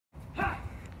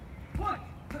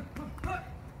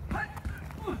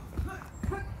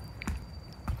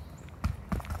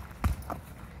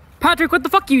Patrick, what the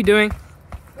fuck are you doing?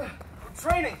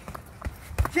 Training.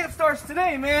 Camp starts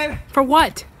today, man. For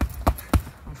what?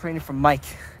 I'm training for Mike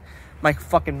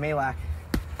fucking Majlak.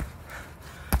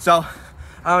 So,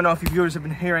 I don't know if you viewers have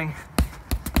been hearing.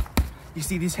 You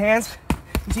see these hands?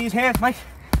 You see these hands, Mike?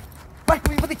 Mike,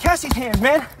 what they cast these hands,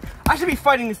 man? I should be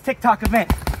fighting this TikTok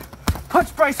event.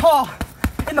 Punch Bryce Hall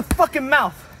in the fucking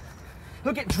mouth.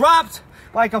 He'll get dropped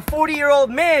like a 40-year-old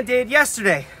man did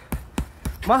yesterday.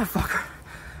 Motherfucker.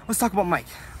 Let's talk about Mike.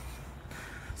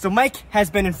 So Mike has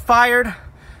been fired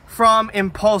from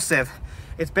Impulsive.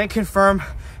 It's been confirmed.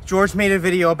 George made a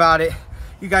video about it.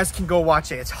 You guys can go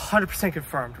watch it. It's 100%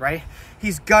 confirmed, right?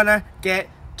 He's gonna get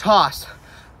tossed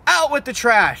out with the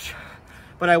trash.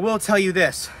 But I will tell you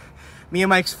this. Me and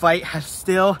Mike's fight has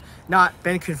still not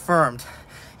been confirmed.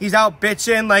 He's out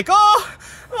bitching like,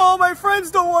 oh, my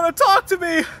friends don't want to talk to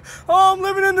me. Oh, I'm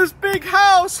living in this big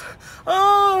house.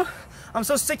 Oh, I'm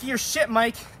so sick of your shit,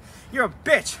 Mike. You're a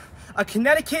bitch. A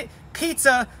Connecticut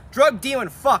pizza drug dealing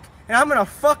fuck. And I'm gonna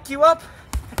fuck you up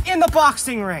in the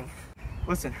boxing ring.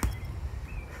 Listen,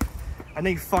 I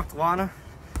know you fucked Lana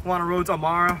Rhodes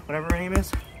Amara, whatever her name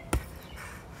is.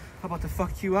 I'm about to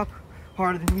fuck you up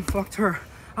harder than you fucked her.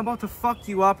 I'm about to fuck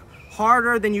you up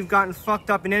harder than you've gotten fucked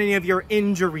up in any of your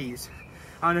injuries.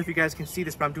 I don't know if you guys can see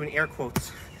this, but I'm doing air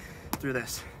quotes through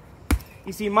this.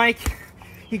 You see, Mike,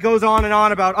 he goes on and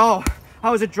on about, oh, I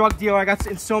was a drug dealer, I got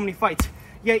in so many fights.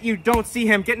 Yet you don't see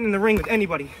him getting in the ring with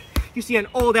anybody. You see an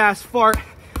old ass fart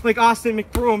like Austin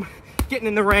McBroom getting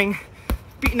in the ring,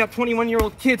 beating up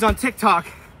 21-year-old kids on TikTok.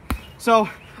 So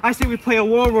I say we play a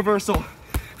role reversal.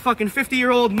 Fucking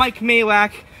 50-year-old Mike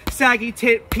Majlak, saggy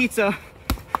tit pizza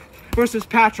versus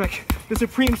Patrick, the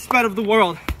supreme sped of the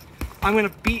world. I'm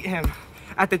gonna beat him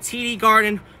at the TD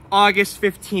Garden August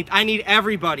 15th. I need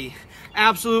everybody,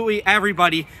 absolutely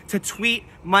everybody, to tweet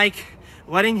Mike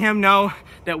letting him know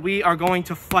that we are going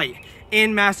to fight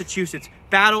in Massachusetts.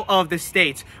 Battle of the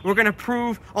states. We're gonna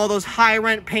prove all those high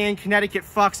rent paying Connecticut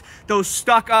fucks, those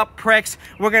stuck up pricks,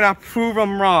 we're gonna prove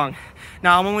them wrong.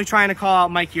 Now, I'm only trying to call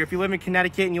out Mike here. If you live in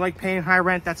Connecticut and you like paying high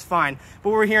rent, that's fine. But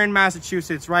we're here in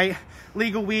Massachusetts, right?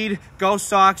 Legal weed, go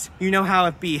Sox, you know how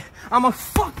it be. I'ma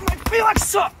fuck Mike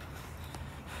Majlak up.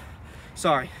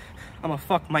 Sorry, I'ma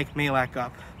fuck Mike Majlak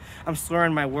up. I'm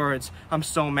slurring my words. I'm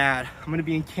so mad. I'm gonna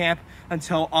be in camp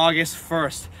until August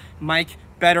 1st. Mike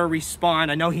better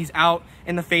respond. I know he's out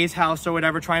in the FaZe house or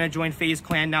whatever, trying to join FaZe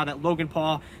Clan now that Logan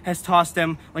Paul has tossed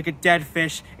him like a dead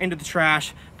fish into the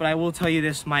trash. But I will tell you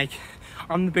this, Mike,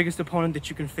 I'm the biggest opponent that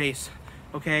you can face,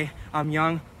 okay? I'm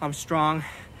young, I'm strong,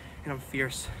 and I'm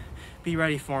fierce. Be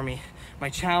ready for me. My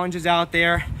challenge is out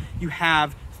there. You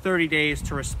have 30 days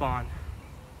to respond.